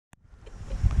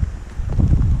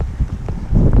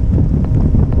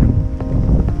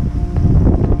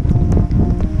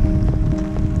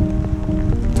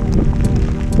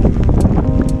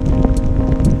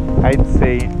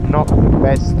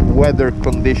best weather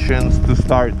conditions to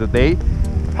start the day.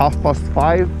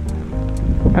 5:30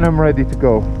 and I'm ready to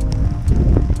go.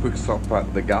 Quick stop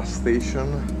at the gas station.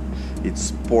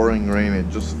 It's pouring rain. It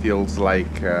just feels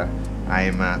like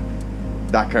I'm at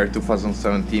Dakar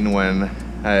 2017 when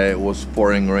it was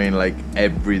pouring rain like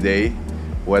every day.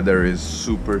 Weather is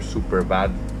super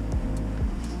bad.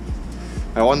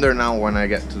 I wonder now when I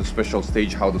get to the special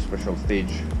stage how the special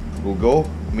stage will go.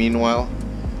 Meanwhile,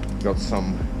 got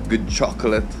some good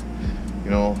chocolate,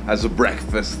 you know, as a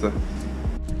breakfast.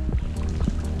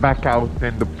 Back out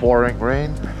in the pouring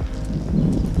rain.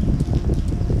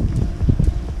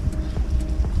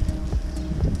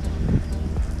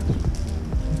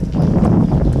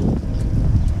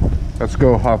 Let's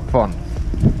go have fun.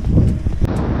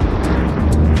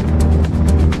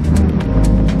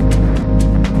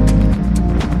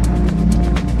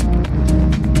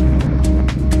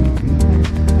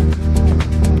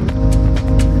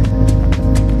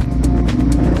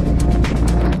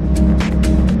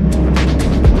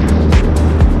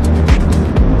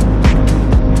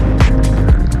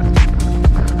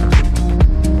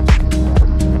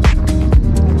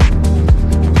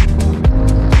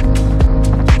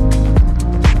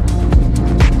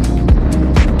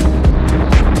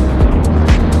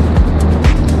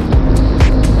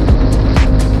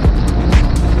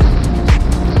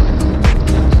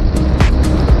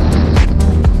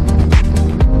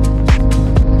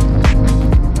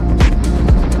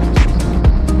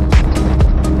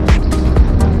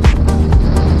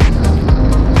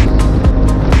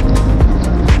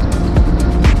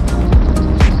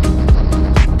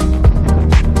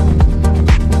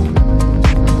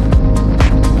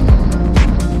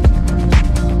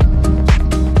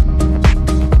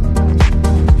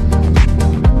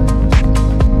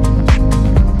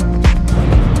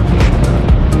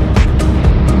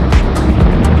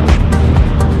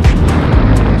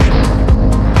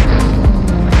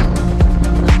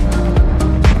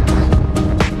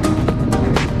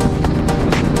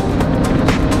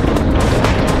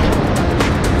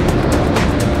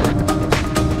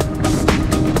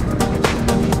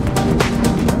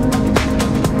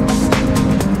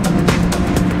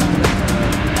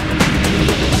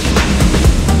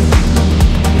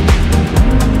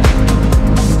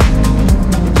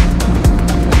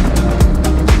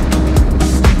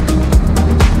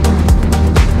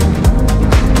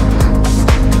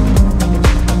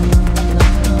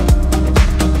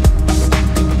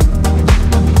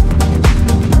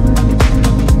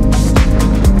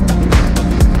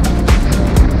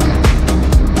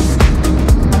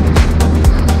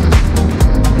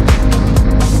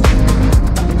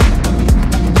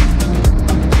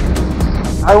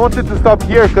 I wanted to stop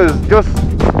here because just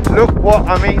look what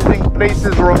amazing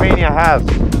places Romania has.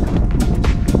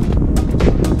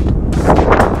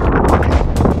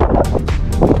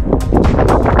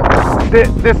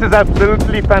 This is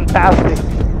absolutely fantastic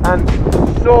and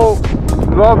so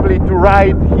lovely to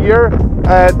ride here.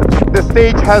 The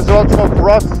stage has lots of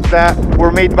ruts that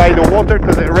were made by the water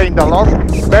because it rained a lot.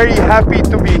 Very happy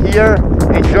to be here,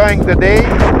 enjoying the day.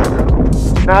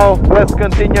 Now let's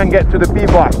continue and get to the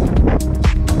bivouac.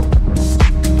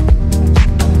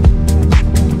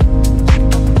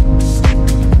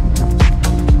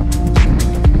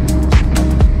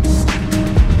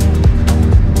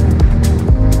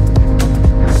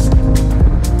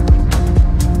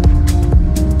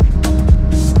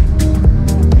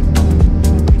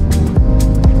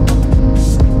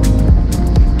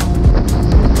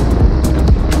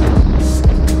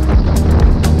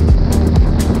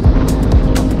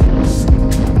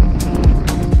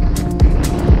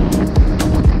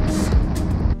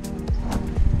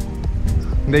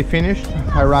 They finished.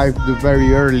 I arrived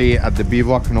very early at the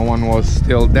bivouac, no one was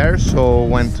still there, so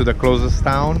went to the closest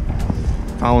town,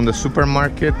 found a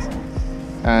supermarket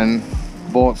and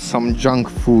bought some junk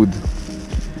food.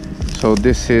 So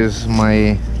this is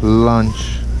my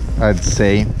lunch, I'd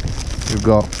say. We've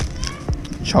got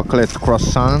chocolate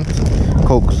croissant,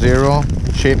 Coke Zero,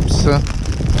 chips,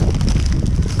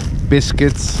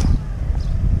 biscuits,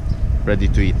 ready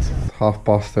to eat.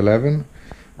 11:30.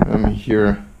 I'm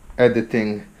here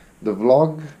editing the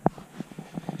vlog,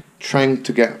 trying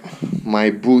to get my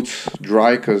boots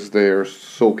dry because they're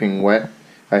soaking wet.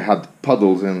 I had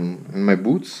puddles in my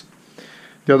boots.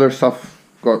 The other stuff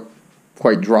got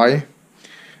quite dry.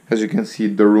 As you can see,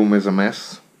 the room is a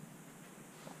mess.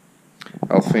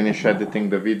 I'll finish editing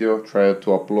the video, try to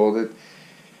upload it,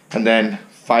 and then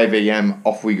 5 AM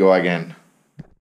off we go again.